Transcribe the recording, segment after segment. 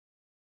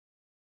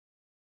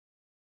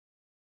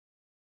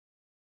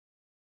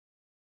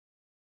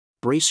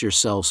brace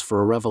yourselves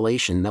for a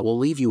revelation that will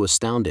leave you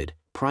astounded.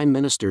 Prime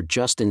Minister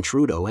Justin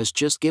Trudeau has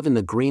just given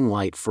the green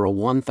light for a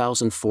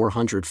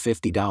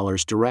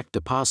 $1,450 direct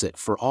deposit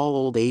for all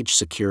Old Age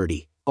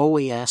Security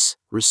 (OAS)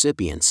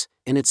 recipients,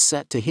 and it's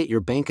set to hit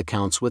your bank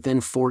accounts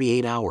within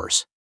 48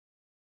 hours.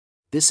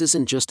 This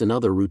isn't just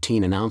another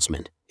routine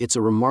announcement, it's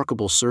a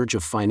remarkable surge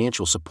of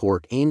financial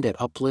support aimed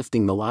at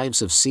uplifting the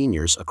lives of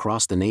seniors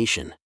across the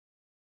nation.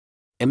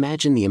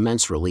 Imagine the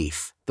immense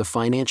relief, the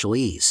financial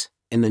ease,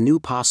 and the new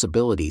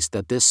possibilities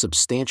that this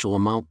substantial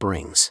amount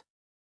brings.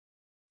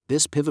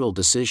 This pivotal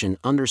decision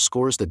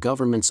underscores the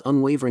government's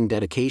unwavering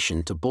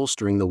dedication to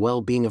bolstering the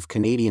well-being of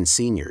Canadian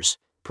seniors,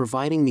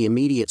 providing the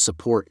immediate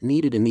support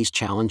needed in these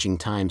challenging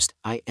times.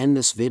 I end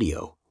this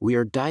video. We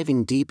are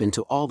diving deep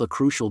into all the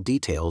crucial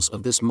details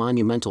of this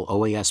monumental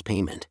OAS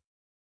payment.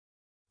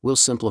 We'll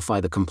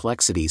simplify the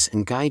complexities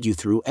and guide you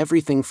through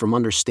everything from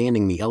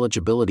understanding the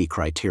eligibility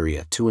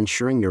criteria to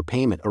ensuring your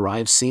payment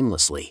arrives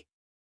seamlessly.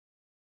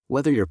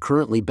 Whether you're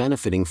currently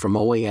benefiting from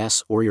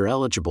OAS or you're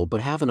eligible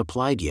but haven't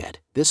applied yet,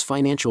 this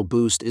financial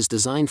boost is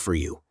designed for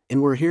you, and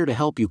we're here to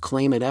help you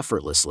claim it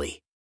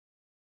effortlessly.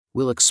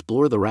 We'll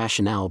explore the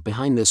rationale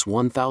behind this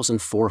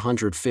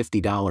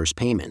 $1,450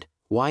 payment,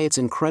 why it's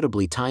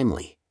incredibly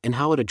timely, and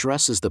how it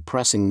addresses the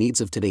pressing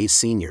needs of today's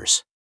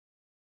seniors.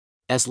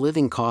 As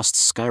living costs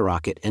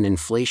skyrocket and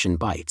inflation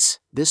bites,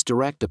 this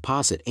direct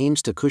deposit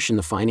aims to cushion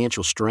the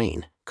financial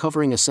strain,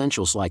 covering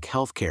essentials like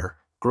healthcare,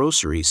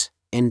 groceries,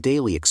 and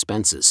daily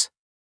expenses.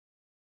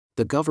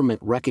 The government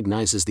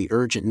recognizes the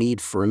urgent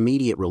need for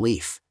immediate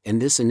relief,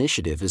 and this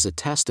initiative is a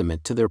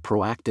testament to their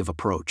proactive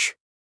approach.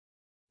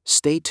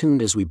 Stay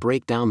tuned as we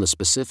break down the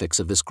specifics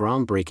of this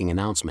groundbreaking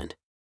announcement.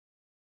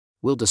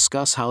 We'll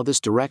discuss how this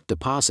direct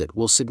deposit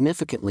will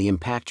significantly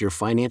impact your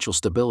financial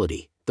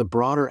stability, the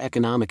broader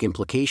economic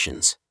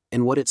implications,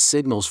 and what it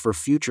signals for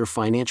future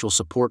financial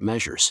support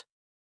measures.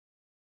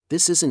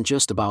 This isn't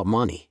just about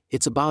money,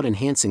 it's about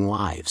enhancing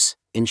lives,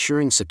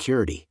 ensuring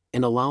security,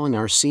 and allowing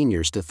our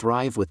seniors to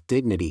thrive with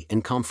dignity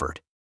and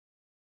comfort.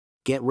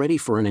 Get ready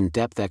for an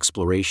in-depth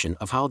exploration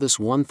of how this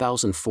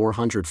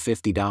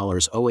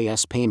 $1,450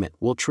 OAS payment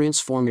will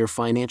transform your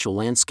financial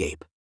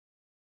landscape.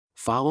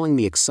 Following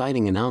the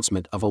exciting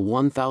announcement of a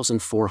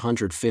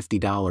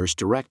 $1,450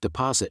 direct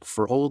deposit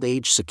for Old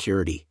Age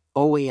Security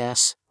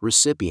 (OAS)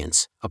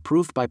 recipients,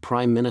 approved by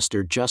Prime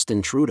Minister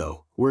Justin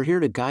Trudeau, we're here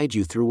to guide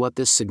you through what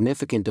this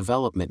significant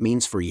development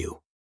means for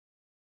you.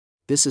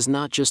 This is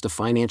not just a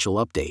financial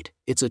update,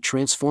 it's a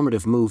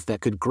transformative move that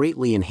could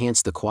greatly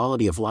enhance the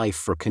quality of life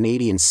for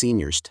Canadian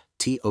seniors.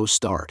 To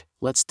start,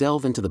 let's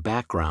delve into the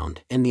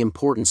background and the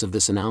importance of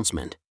this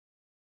announcement.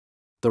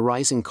 The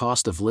rising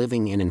cost of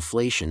living and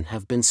inflation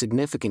have been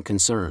significant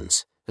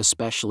concerns,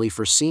 especially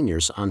for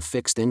seniors on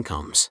fixed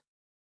incomes.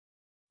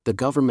 The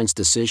government's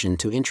decision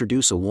to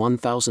introduce a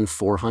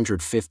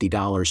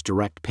 $1,450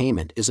 direct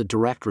payment is a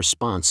direct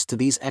response to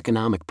these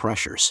economic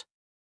pressures.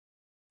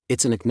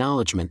 It's an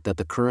acknowledgement that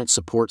the current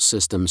support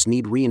systems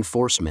need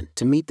reinforcement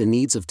to meet the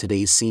needs of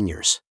today's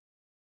seniors.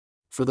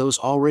 For those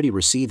already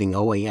receiving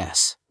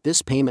OAS,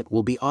 this payment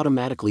will be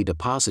automatically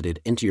deposited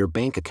into your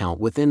bank account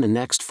within the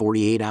next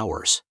 48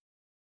 hours.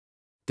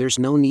 There's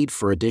no need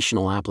for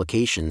additional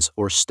applications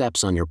or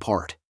steps on your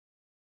part.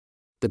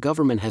 The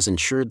government has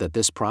ensured that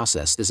this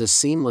process is as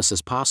seamless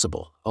as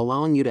possible,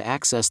 allowing you to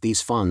access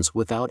these funds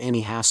without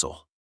any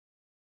hassle.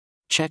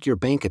 Check your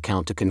bank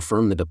account to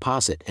confirm the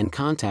deposit and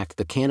contact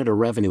the Canada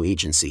Revenue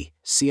Agency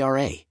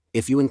 (CRA)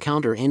 if you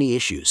encounter any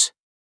issues.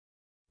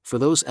 For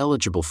those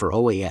eligible for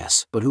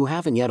OAS but who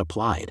haven't yet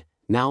applied,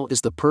 now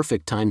is the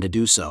perfect time to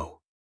do so.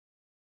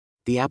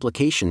 The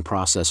application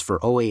process for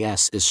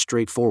OAS is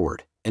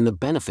straightforward, and the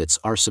benefits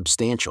are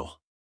substantial.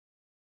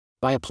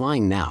 By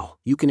applying now,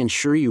 you can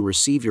ensure you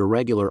receive your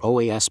regular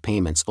OAS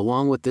payments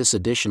along with this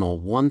additional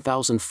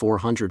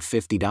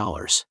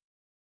 $1,450.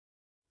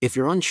 If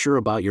you're unsure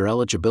about your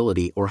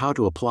eligibility or how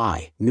to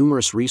apply,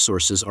 numerous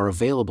resources are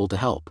available to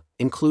help,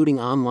 including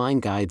online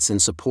guides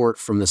and support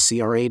from the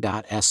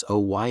CRA.so.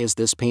 Why is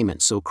this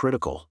payment so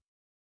critical?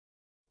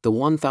 The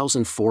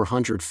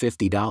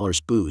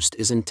 $1,450 boost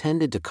is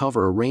intended to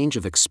cover a range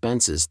of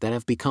expenses that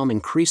have become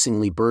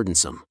increasingly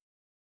burdensome.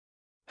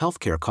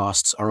 Healthcare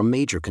costs are a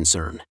major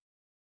concern.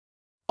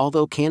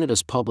 Although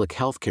Canada's public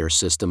healthcare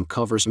system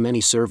covers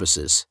many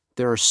services,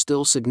 there are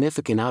still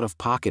significant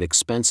out-of-pocket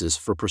expenses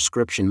for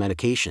prescription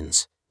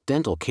medications,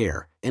 dental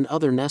care, and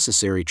other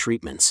necessary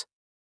treatments.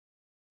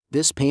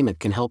 This payment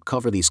can help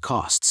cover these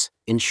costs,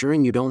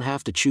 ensuring you don't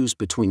have to choose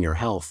between your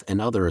health and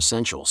other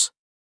essentials.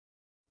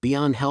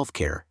 Beyond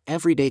healthcare,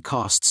 everyday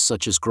costs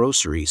such as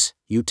groceries,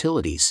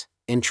 utilities,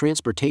 and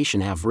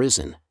transportation have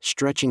risen,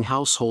 stretching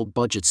household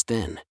budgets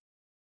thin.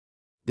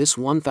 This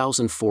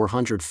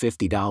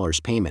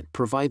 $1,450 payment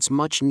provides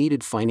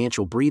much-needed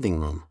financial breathing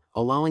room,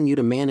 allowing you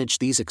to manage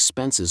these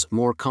expenses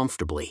more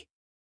comfortably.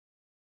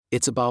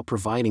 It's about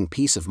providing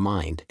peace of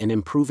mind and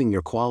improving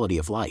your quality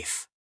of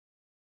life.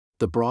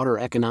 The broader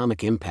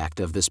economic impact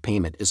of this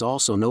payment is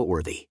also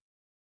noteworthy.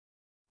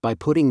 By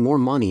putting more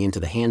money into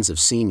the hands of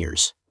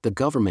seniors, the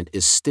government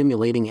is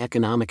stimulating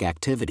economic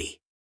activity.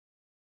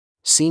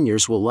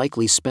 Seniors will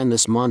likely spend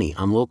this money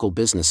on local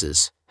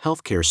businesses,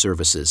 healthcare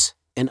services,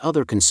 and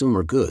other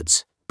consumer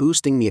goods,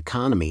 boosting the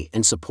economy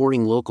and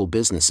supporting local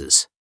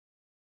businesses.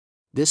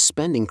 This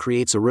spending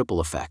creates a ripple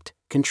effect,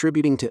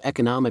 contributing to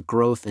economic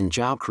growth and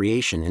job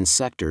creation in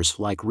sectors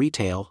like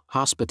retail,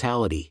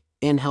 hospitality,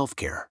 and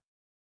healthcare.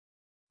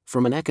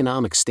 From an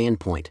economic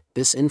standpoint,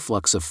 this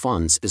influx of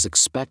funds is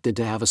expected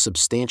to have a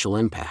substantial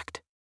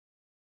impact.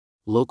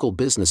 Local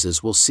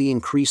businesses will see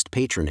increased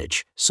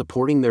patronage,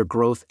 supporting their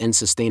growth and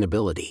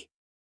sustainability.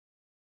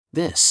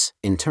 This,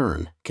 in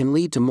turn, can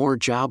lead to more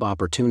job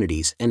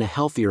opportunities and a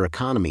healthier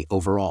economy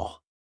overall.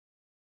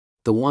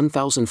 The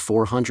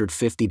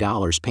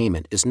 $1,450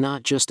 payment is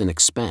not just an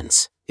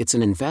expense, it's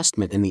an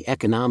investment in the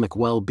economic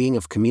well-being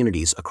of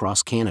communities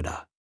across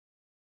Canada.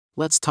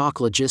 Let's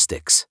talk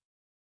logistics.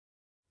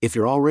 If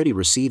you're already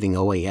receiving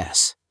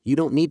OAS, you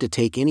don't need to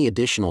take any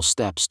additional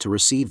steps to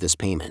receive this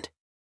payment.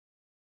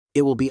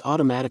 It will be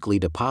automatically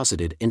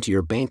deposited into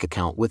your bank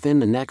account within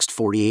the next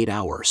 48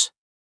 hours.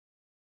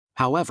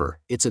 However,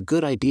 it's a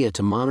good idea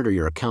to monitor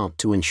your account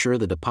to ensure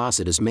the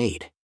deposit is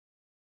made.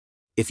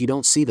 If you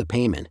don't see the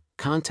payment,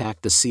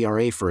 contact the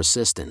CRA for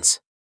assistance.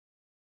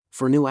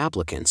 For new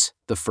applicants,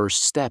 the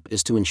first step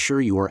is to ensure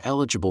you are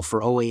eligible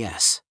for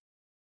OAS.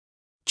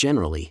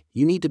 Generally,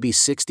 you need to be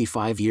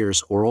 65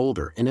 years or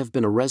older and have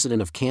been a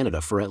resident of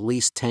Canada for at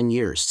least 10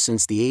 years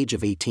since the age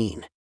of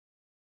 18.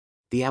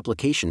 The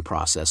application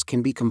process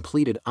can be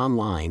completed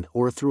online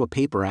or through a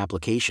paper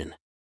application.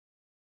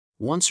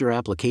 Once your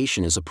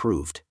application is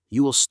approved,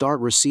 you will start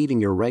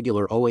receiving your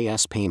regular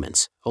OAS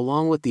payments,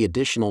 along with the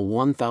additional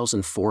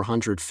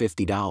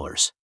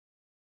 $1,450.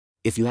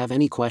 If you have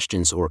any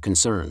questions or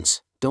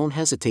concerns, don't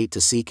hesitate to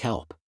seek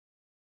help.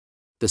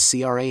 The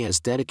CRA has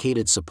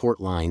dedicated support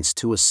lines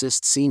to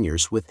assist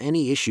seniors with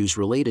any issues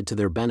related to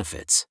their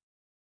benefits.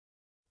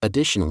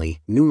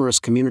 Additionally, numerous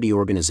community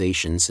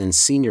organizations and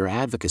senior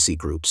advocacy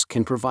groups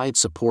can provide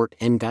support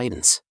and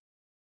guidance.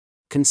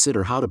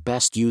 Consider how to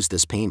best use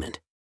this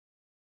payment.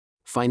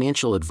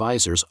 Financial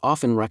advisors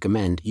often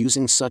recommend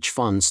using such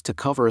funds to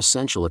cover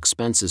essential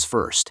expenses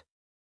first.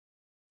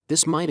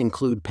 This might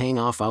include paying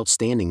off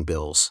outstanding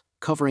bills,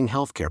 covering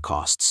healthcare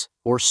costs,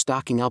 or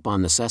stocking up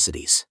on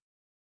necessities.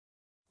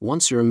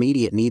 Once your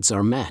immediate needs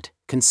are met,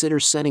 consider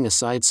setting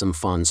aside some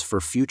funds for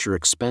future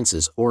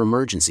expenses or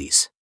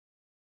emergencies.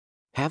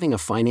 Having a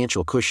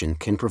financial cushion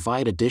can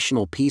provide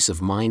additional peace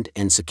of mind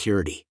and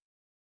security.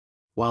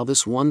 While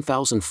this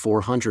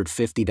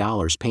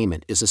 $1,450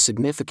 payment is a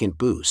significant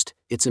boost,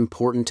 it's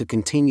important to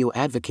continue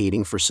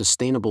advocating for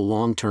sustainable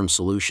long-term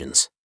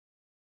solutions.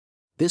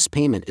 This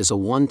payment is a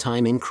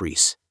one-time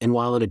increase, and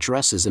while it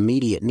addresses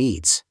immediate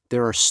needs,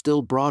 there are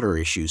still broader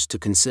issues to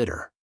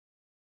consider.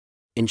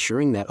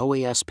 Ensuring that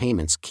OAS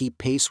payments keep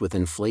pace with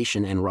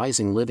inflation and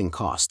rising living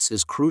costs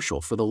is crucial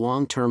for the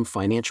long-term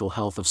financial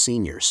health of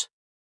seniors.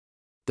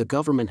 The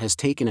government has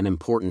taken an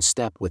important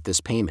step with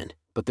this payment,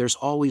 but there's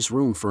always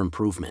room for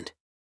improvement.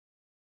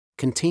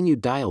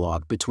 Continued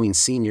dialogue between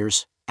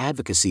seniors,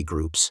 advocacy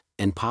groups,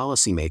 and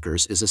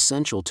policymakers is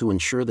essential to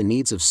ensure the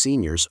needs of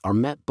seniors are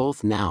met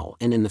both now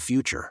and in the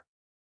future.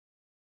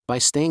 By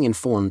staying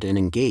informed and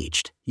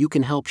engaged, you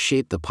can help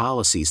shape the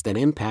policies that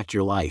impact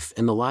your life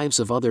and the lives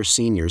of other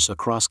seniors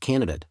across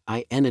Canada.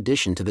 In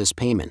addition to this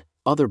payment,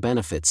 other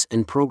benefits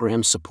and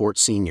programs support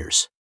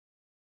seniors.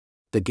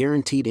 The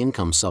Guaranteed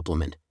Income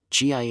Supplement,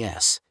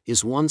 GIS,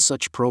 is one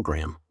such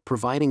program,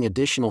 providing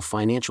additional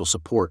financial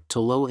support to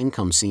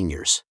low-income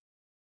seniors.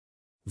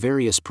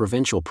 Various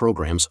provincial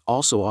programs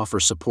also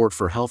offer support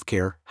for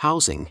healthcare,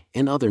 housing,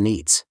 and other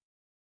needs.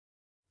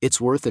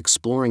 It's worth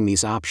exploring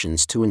these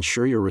options to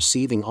ensure you're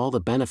receiving all the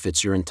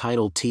benefits you're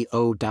entitled to.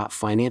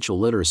 Financial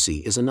literacy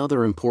is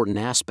another important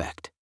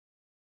aspect.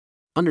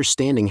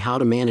 Understanding how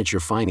to manage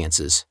your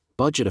finances,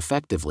 budget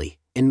effectively,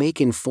 and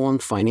make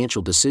informed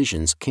financial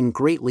decisions can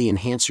greatly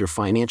enhance your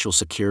financial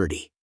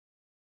security.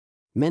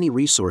 Many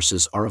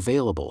resources are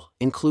available,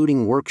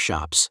 including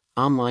workshops,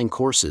 online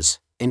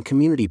courses, and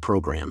community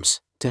programs,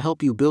 to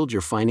help you build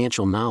your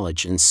financial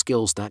knowledge and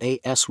skills.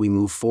 As we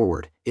move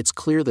forward, it's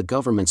clear the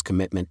government's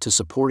commitment to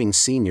supporting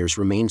seniors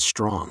remains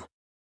strong.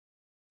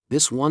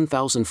 This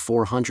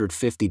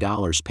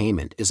 $1,450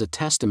 payment is a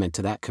testament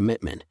to that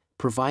commitment,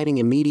 providing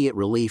immediate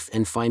relief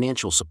and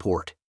financial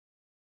support.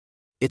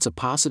 It's a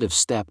positive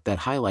step that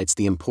highlights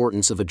the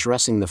importance of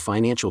addressing the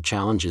financial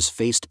challenges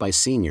faced by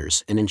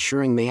seniors and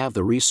ensuring they have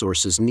the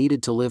resources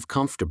needed to live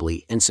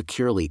comfortably and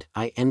securely.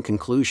 In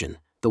conclusion,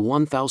 the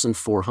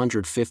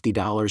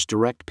 $1,450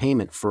 direct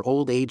payment for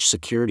old age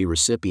security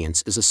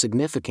recipients is a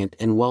significant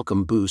and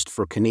welcome boost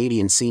for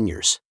Canadian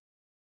seniors.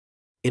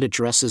 It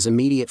addresses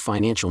immediate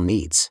financial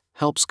needs,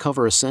 helps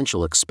cover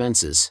essential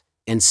expenses,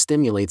 and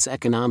stimulates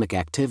economic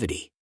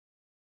activity.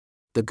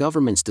 The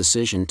government's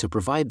decision to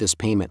provide this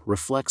payment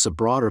reflects a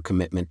broader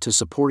commitment to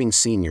supporting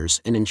seniors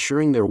and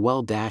ensuring their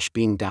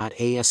well-being.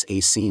 As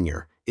a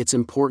senior, it's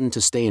important to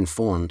stay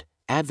informed,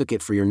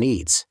 advocate for your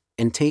needs,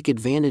 and take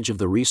advantage of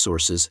the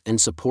resources and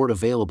support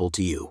available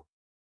to you.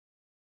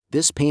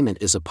 This payment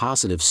is a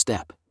positive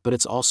step, but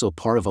it's also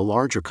part of a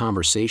larger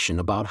conversation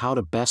about how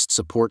to best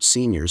support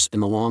seniors in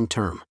the long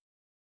term.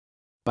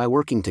 By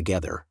working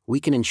together, we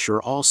can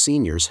ensure all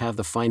seniors have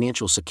the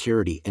financial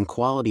security and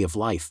quality of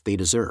life they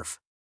deserve.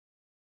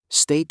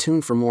 Stay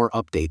tuned for more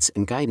updates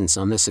and guidance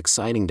on this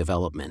exciting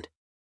development.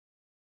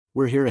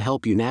 We're here to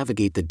help you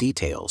navigate the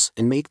details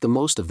and make the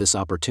most of this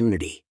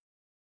opportunity.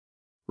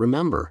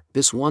 Remember,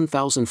 this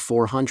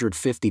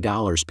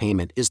 $1,450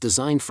 payment is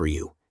designed for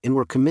you, and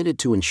we're committed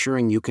to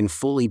ensuring you can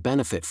fully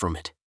benefit from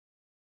it.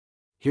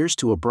 Here's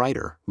to a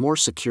brighter, more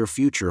secure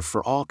future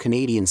for all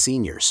Canadian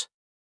seniors.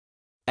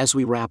 As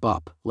we wrap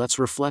up, let's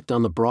reflect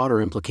on the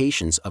broader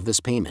implications of this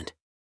payment.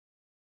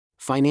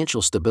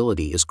 Financial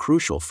stability is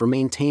crucial for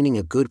maintaining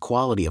a good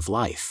quality of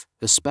life,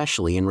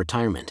 especially in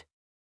retirement.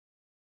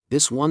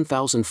 This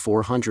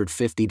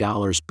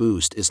 $1,450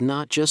 boost is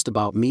not just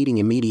about meeting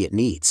immediate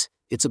needs,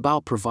 it's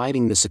about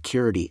providing the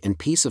security and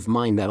peace of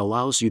mind that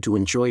allows you to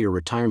enjoy your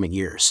retirement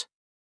years.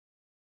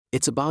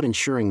 It's about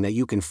ensuring that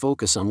you can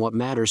focus on what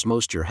matters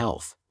most: your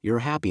health, your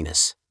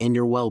happiness, and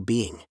your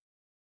well-being.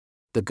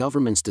 The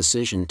government's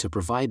decision to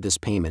provide this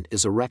payment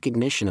is a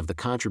recognition of the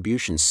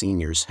contributions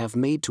seniors have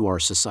made to our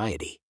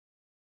society.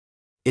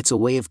 It's a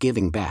way of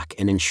giving back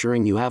and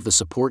ensuring you have the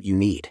support you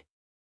need.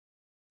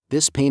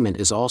 This payment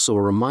is also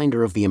a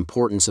reminder of the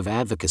importance of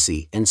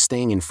advocacy and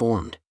staying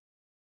informed.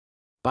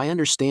 By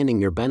understanding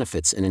your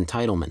benefits and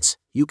entitlements,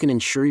 you can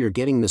ensure you're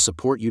getting the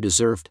support you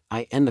deserve.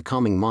 In the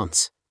coming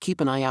months,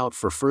 keep an eye out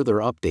for further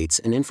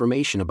updates and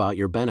information about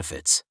your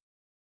benefits.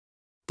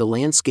 The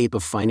landscape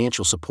of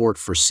financial support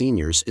for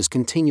seniors is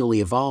continually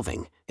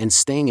evolving, and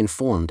staying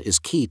informed is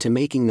key to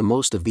making the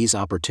most of these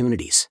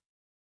opportunities.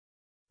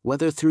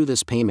 Whether through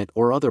this payment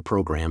or other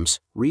programs,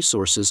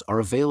 resources are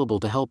available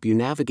to help you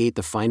navigate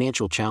the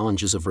financial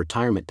challenges of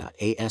retirement.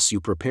 As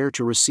you prepare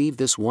to receive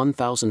this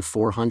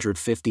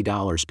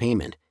 $1,450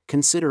 payment,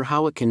 consider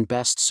how it can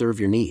best serve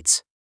your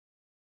needs.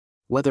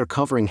 Whether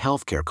covering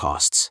healthcare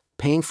costs,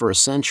 paying for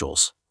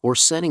essentials, or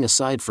setting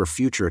aside for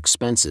future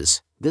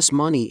expenses, this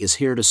money is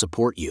here to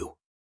support you.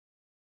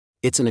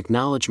 It's an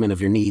acknowledgement of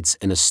your needs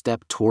and a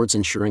step towards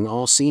ensuring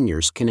all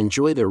seniors can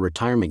enjoy their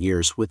retirement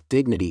years with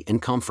dignity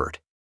and comfort.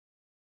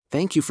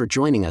 Thank you for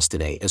joining us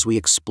today as we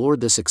explored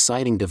this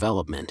exciting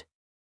development.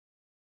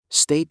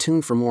 Stay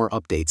tuned for more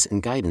updates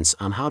and guidance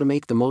on how to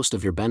make the most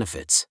of your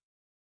benefits.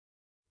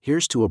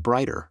 Here's to a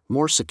brighter,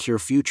 more secure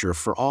future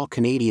for all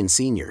Canadian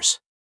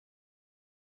seniors.